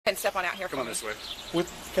And step on out here. Come on this way.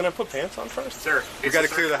 Can I put pants on first? Sir, we got to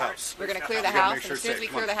clear the house. We're going to clear the house, and as soon as we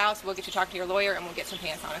clear the house, we'll get you to talk to your lawyer, and we'll get some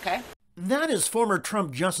pants on, okay? That is former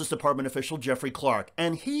Trump Justice Department official Jeffrey Clark,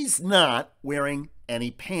 and he's not wearing any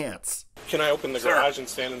pants. Can I open the garage and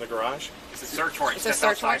stand in the garage? It's a search warrant. It's a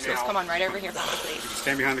search warrant, so just come on right over here for me, please.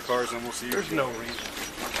 Stand behind the cars and we'll see you. There's no reason.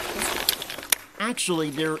 Actually,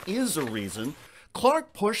 there is a reason.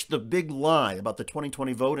 Clark pushed the big lie about the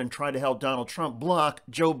 2020 vote and tried to help Donald Trump block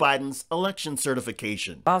Joe Biden's election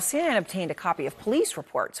certification. While CNN obtained a copy of police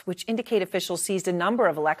reports, which indicate officials seized a number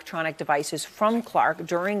of electronic devices from Clark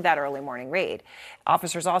during that early morning raid.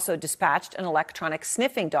 Officers also dispatched an electronic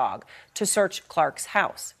sniffing dog to search Clark's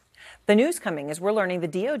house. The news coming as we're learning the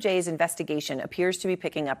DOJ's investigation appears to be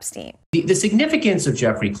picking up steam. The significance of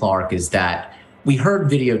Jeffrey Clark is that we heard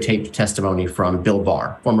videotaped testimony from Bill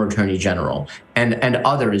Barr, former Attorney General, and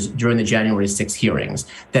others during the January 6 hearings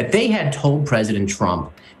that they had told President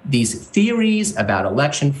Trump these theories about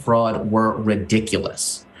election fraud were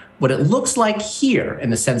ridiculous. What it looks like here, in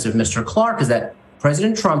the sense of Mr. Clark, is that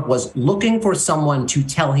President Trump was looking for someone to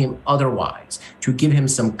tell him otherwise, to give him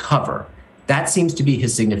some cover. That seems to be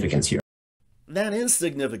his significance here. That is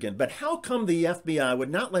significant, but how come the FBI would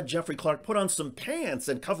not let Jeffrey Clark put on some pants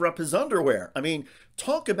and cover up his underwear? I mean,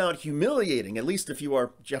 talk about humiliating, at least if you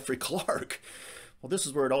are Jeffrey Clark. Well, this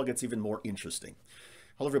is where it all gets even more interesting.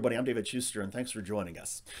 Hello, everybody. I'm David Shuster, and thanks for joining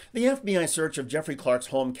us. The FBI search of Jeffrey Clark's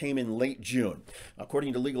home came in late June.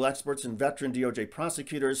 According to legal experts and veteran DOJ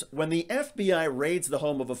prosecutors, when the FBI raids the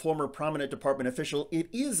home of a former prominent department official, it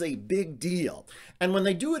is a big deal. And when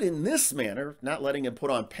they do it in this manner, not letting him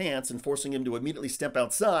put on pants and forcing him to immediately step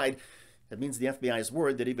outside, that means the FBI is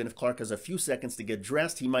worried that even if Clark has a few seconds to get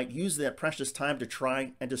dressed, he might use that precious time to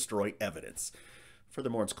try and destroy evidence.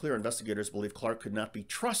 Furthermore, it's clear investigators believe Clark could not be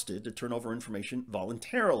trusted to turn over information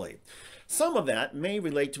voluntarily. Some of that may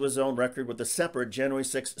relate to his own record with the separate January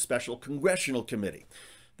 6 Special Congressional Committee.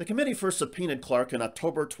 The committee first subpoenaed Clark in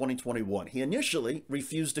October 2021. He initially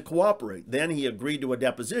refused to cooperate. Then he agreed to a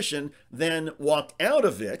deposition, then walked out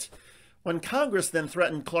of it. When Congress then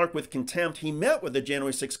threatened Clark with contempt, he met with the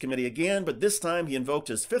January 6 committee again, but this time he invoked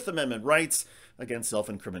his Fifth Amendment rights against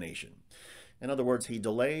self-incrimination. In other words, he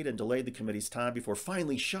delayed and delayed the committee's time before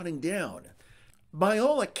finally shutting down. By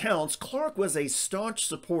all accounts, Clark was a staunch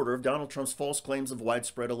supporter of Donald Trump's false claims of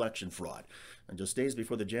widespread election fraud. And just days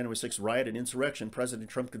before the January 6 riot and insurrection, President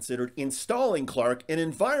Trump considered installing Clark, an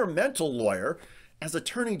environmental lawyer, as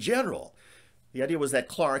Attorney General. The idea was that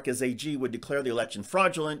Clark, as AG, would declare the election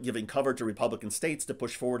fraudulent, giving cover to Republican states to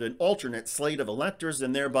push forward an alternate slate of electors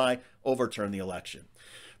and thereby overturn the election.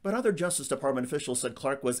 But other Justice Department officials said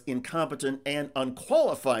Clark was incompetent and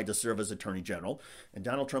unqualified to serve as Attorney General, and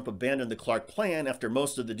Donald Trump abandoned the Clark plan after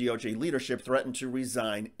most of the DOJ leadership threatened to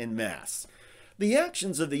resign en masse. The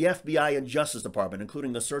actions of the FBI and Justice Department,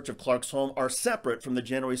 including the search of Clark's home, are separate from the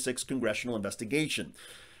January 6 congressional investigation.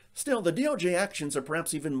 Still, the DOJ actions are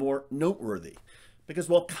perhaps even more noteworthy. Because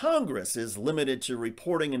while Congress is limited to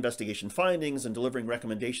reporting investigation findings and delivering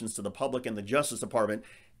recommendations to the public and the Justice Department,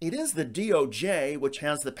 it is the DOJ which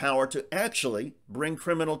has the power to actually bring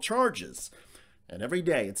criminal charges. And every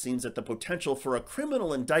day it seems that the potential for a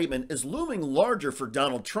criminal indictment is looming larger for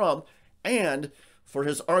Donald Trump and for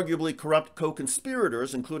his arguably corrupt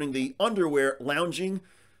co-conspirators, including the underwear lounging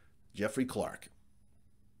Jeffrey Clark.